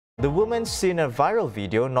The woman seen in a viral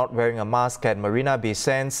video not wearing a mask at Marina Bay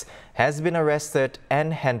Sands has been arrested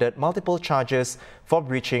and handed multiple charges for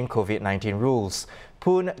breaching COVID-19 rules.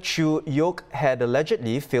 Phoon Chiu Yoke had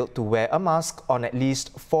allegedly failed to wear a mask on at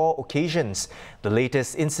least 4 occasions, the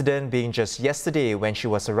latest incident being just yesterday when she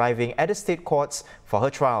was arriving at the state courts for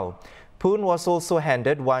her trial. Phoon was also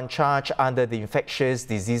handed one charge under the Infectious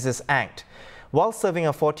Diseases Act. While serving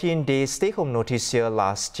a 14-day stay-home notice here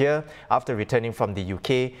last year after returning from the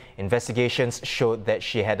UK, investigations showed that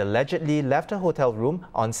she had allegedly left her hotel room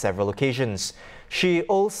on several occasions. She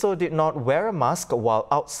also did not wear a mask while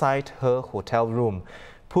outside her hotel room.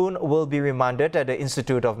 Phoon will be remanded at the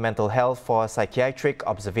Institute of Mental Health for psychiatric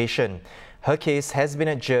observation. Her case has been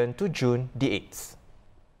adjourned to June the 8th.